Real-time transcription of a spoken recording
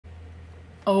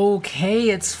Okay,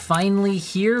 it's finally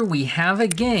here. We have a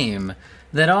game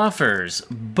that offers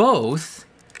both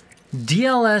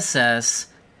DLSS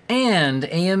and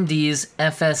AMD's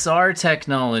FSR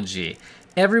technology.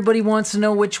 Everybody wants to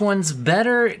know which one's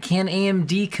better. Can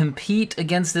AMD compete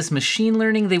against this machine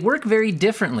learning? They work very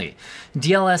differently.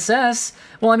 DLSS,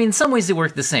 well, I mean, in some ways they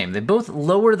work the same. They both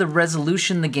lower the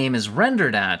resolution the game is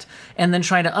rendered at and then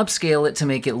try to upscale it to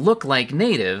make it look like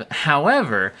native.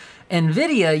 However,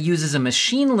 Nvidia uses a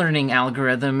machine learning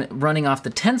algorithm running off the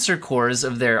tensor cores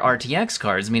of their RTX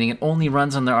cards, meaning it only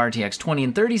runs on their RTX 20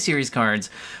 and 30 series cards,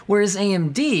 whereas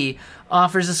AMD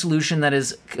offers a solution that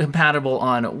is compatible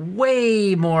on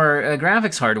way more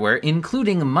graphics hardware,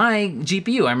 including my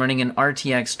GPU. I'm running an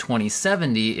RTX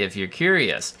 2070 if you're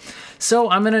curious.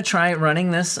 So I'm going to try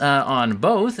running this on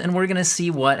both, and we're going to see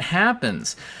what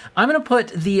happens. I'm going to put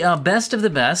the best of the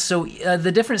best, so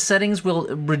the different settings will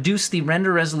reduce the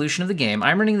render resolution of the game.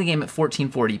 I'm running the game at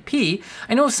 1440p.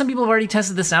 I know some people have already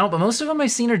tested this out, but most of them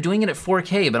I've seen are doing it at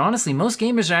 4K, but honestly, most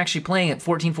gamers are actually playing at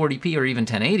 1440p or even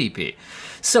 1080p.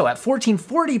 So at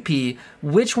 1440p,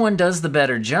 which one does the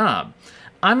better job?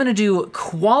 I'm going to do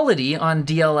quality on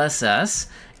DLSS,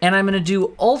 and I'm going to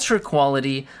do ultra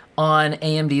quality on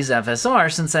AMD's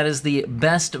FSR, since that is the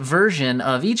best version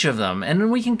of each of them. And then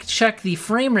we can check the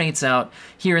frame rates out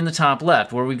here in the top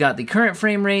left, where we've got the current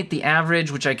frame rate, the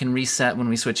average, which I can reset when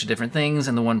we switch to different things,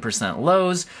 and the 1%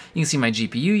 lows. You can see my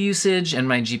GPU usage, and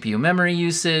my GPU memory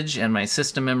usage, and my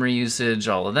system memory usage,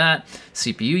 all of that.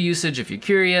 CPU usage, if you're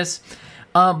curious.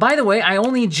 By the way, I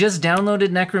only just downloaded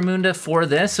Necromunda for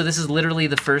this, so this is literally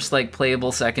the first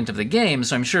playable second of the game,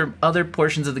 so I'm sure other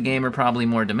portions of the game are probably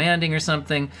more demanding or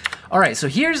something. Alright, so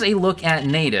here's a look at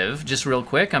native, just real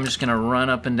quick. I'm just going to run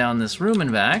up and down this room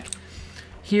and back.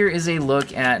 Here is a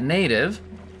look at native.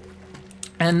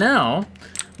 And now,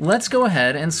 let's go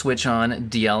ahead and switch on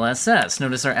DLSS.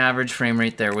 Notice our average frame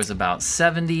rate there was about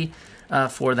 70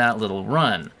 for that little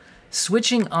run.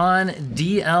 Switching on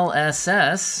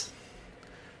DLSS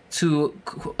to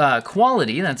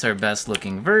quality, that's our best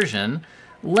looking version,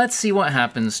 let's see what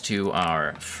happens to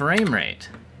our frame rate.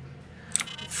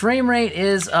 Frame rate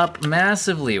is up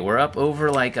massively. We're up over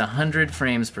 100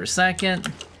 frames per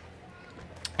second,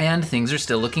 and things are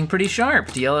still looking pretty sharp.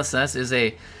 DLSS is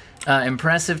a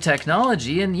impressive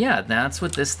technology, and yeah, that's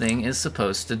what this thing is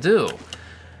supposed to do.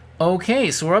 Okay,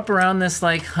 so we're up around this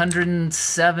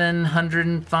 107,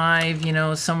 105, you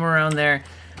know, somewhere around there.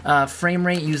 Frame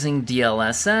rate using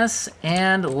DLSS,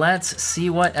 and let's see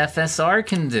what FSR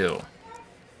can do.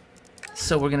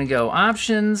 So we're going to go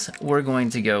options, we're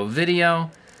going to go video,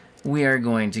 we are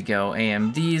going to go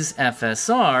AMD's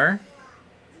FSR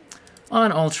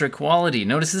on ultra quality.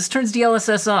 Notice this turns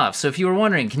DLSS off, so if you were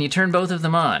wondering, can you turn both of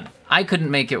them on? I couldn't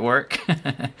make it work.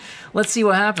 Let's see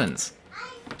what happens.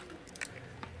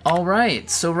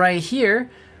 Alright, so right here,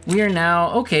 we are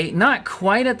now, okay, not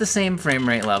quite at the same frame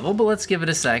rate level, but let's give it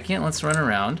a second. Let's run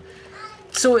around.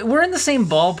 So we're in the same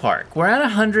ballpark. We're at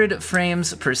 100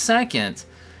 frames per second.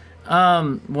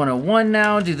 101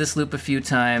 now, do this loop a few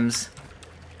times.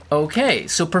 Okay,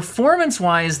 so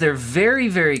performance-wise, they're very,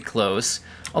 very close,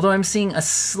 although I'm seeing a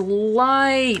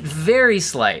slight, very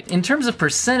slight, in terms of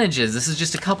percentages, this is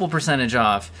just a couple percentage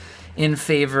off in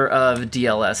favor of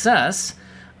DLSS.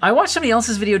 I watched somebody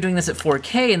else's video doing this at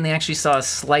 4K, and they actually saw a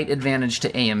slight advantage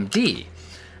to AMD.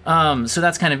 So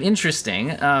that's kind of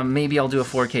interesting. Maybe I'll do a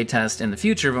 4K test in the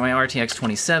future, but my RTX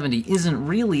 2070 isn't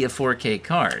really a 4K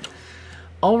card.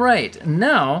 All right,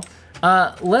 now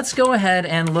let's go ahead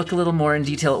and look a little more in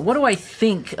detail. What do I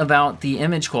think about the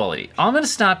image quality? I'm going to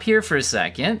stop here for a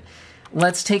second.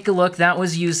 Let's take a look. That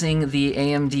was using the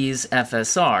AMD's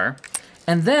FSR.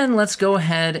 And then let's go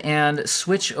ahead and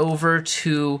switch over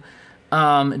to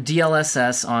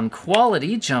DLSS on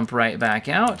quality, jump right back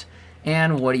out,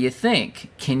 and what do you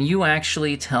think? Can you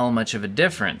actually tell much of a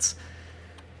difference?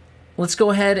 Let's go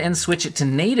ahead and switch it to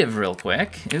native real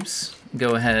quick. Oops,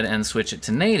 go ahead and switch it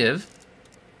to native.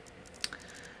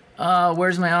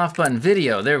 Where's my off button?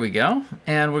 Video, there we go.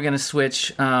 And we're gonna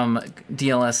switch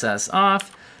DLSS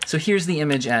off. So here's the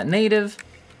image at native.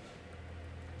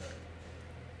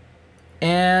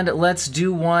 And let's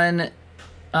do one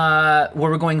where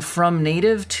we're going from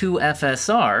native to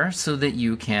FSR so that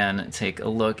you can take a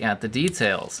look at the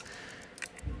details.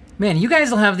 Man, you guys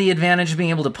will have the advantage of being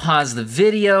able to pause the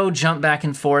video, jump back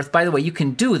and forth. By the way, you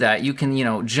can do that. You can, you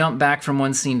know, jump back from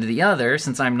one scene to the other,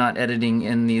 since I'm not editing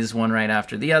in these one right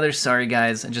after the other. Sorry,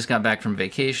 guys, I just got back from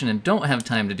vacation and don't have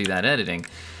time to do that editing.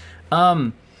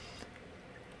 Man,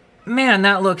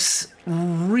 that looks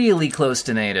really close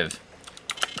to native.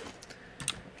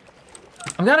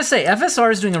 I've got to say,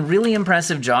 FSR is doing a really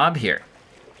impressive job here.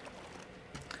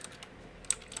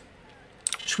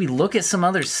 Should we look at some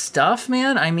other stuff,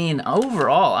 man? I mean,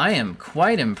 overall, I am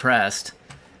quite impressed.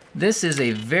 This is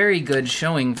a very good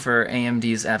showing for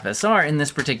AMD's FSR in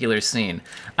this particular scene.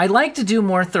 I'd like to do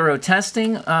more thorough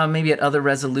testing, maybe at other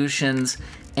resolutions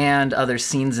and other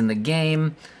scenes in the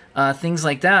game, things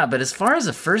like that. But as far as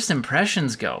the first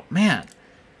impressions go, man,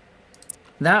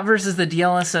 that versus the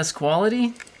DLSS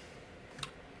quality.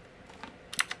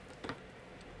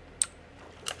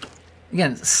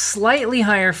 Again, slightly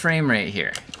higher frame rate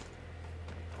here.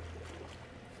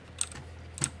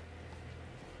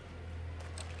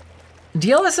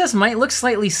 DLSS might look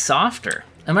slightly softer.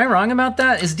 Am I wrong about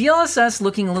that? Is DLSS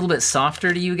looking a little bit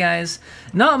softer to you guys?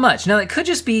 Not much. Now, it could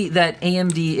just be that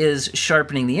AMD is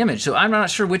sharpening the image, so I'm not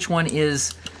sure which one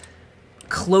is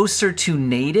closer to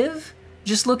native,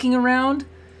 just looking around.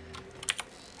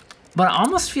 But I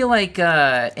almost feel like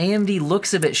AMD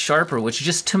looks a bit sharper, which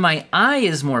just to my eye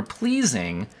is more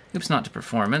pleasing. Oops, not to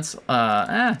performance.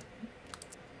 Wrong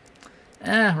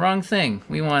thing.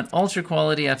 We want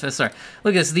UltraQuality FSR.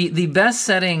 Look at this, the best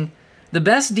setting, the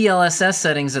best DLSS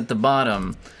settings at the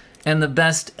bottom, and the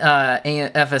best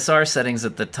FSR settings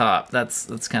at the top.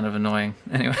 That's kind of annoying.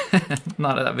 Anyway,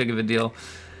 not that big of a deal.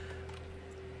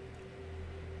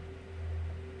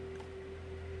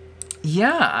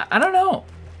 Yeah, I don't know.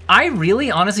 I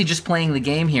really, honestly, just playing the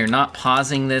game here, not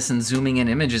pausing this and zooming in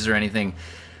images or anything,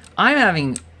 I'm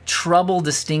having trouble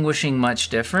distinguishing much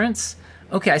difference.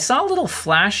 Okay, I saw a little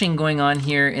flashing going on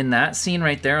here in that scene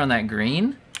right there on that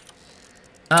green.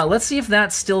 Let's see if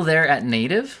that's still there at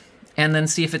native, and then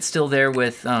see if it's still there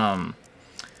with DLSS.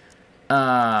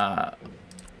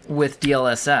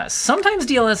 Sometimes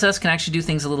DLSS can actually do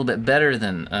things a little bit better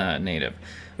than native.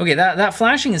 Okay, that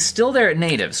flashing is still there at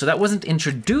native, so that wasn't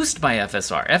introduced by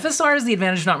FSR. FSR has the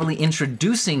advantage of not really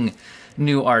introducing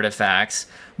new artifacts,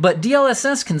 but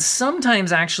DLSS can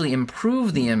sometimes actually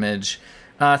improve the image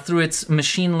through its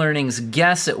machine learning's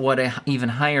guess at what a even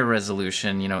higher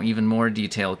resolution, you know, even more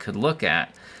detail could look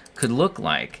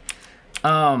like.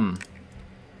 Look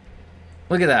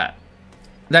at that.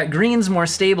 That green's more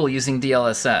stable using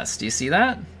DLSS. Do you see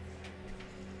that?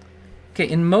 Okay,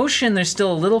 in motion, there's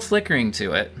still a little flickering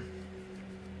to it.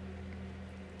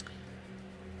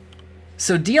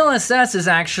 So DLSS is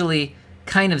actually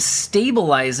kind of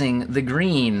stabilizing the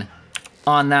green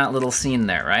on that little scene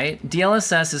there, right?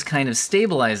 DLSS is kind of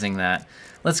stabilizing that.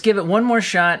 Let's give it one more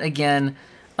shot again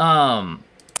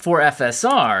for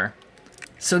FSR.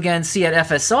 So again, see at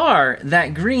FSR,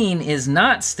 that green is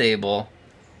not stable.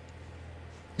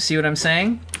 See what I'm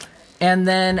saying? And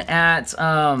then at,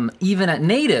 even at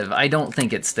native, I don't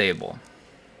think it's stable.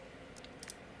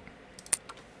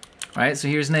 All right, so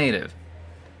here's native.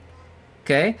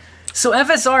 Okay, so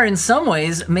FSR in some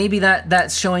ways, maybe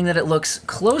that's showing that it looks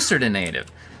closer to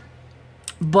native.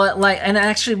 But like, and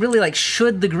actually really like,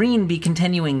 should the green be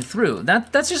continuing through?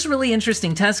 That's just a really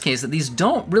interesting test case that these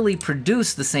don't really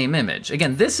produce the same image.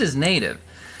 Again, this is native.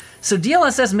 So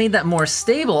DLSS made that more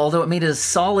stable, although it made a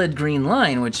solid green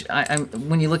line, which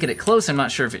when you look at it close, I'm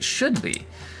not sure if it should be.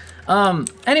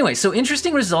 Anyway, so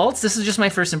interesting results. This is just my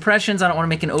first impressions. I don't want to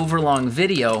make an overlong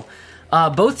video.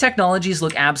 Both technologies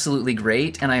look absolutely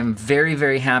great, and I'm very,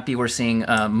 very happy we're seeing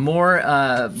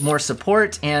more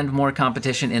support and more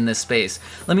competition in this space.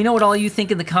 Let me know what all you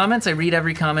think in the comments. I read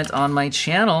every comment on my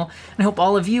channel, and I hope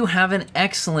all of you have an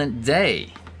excellent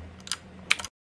day.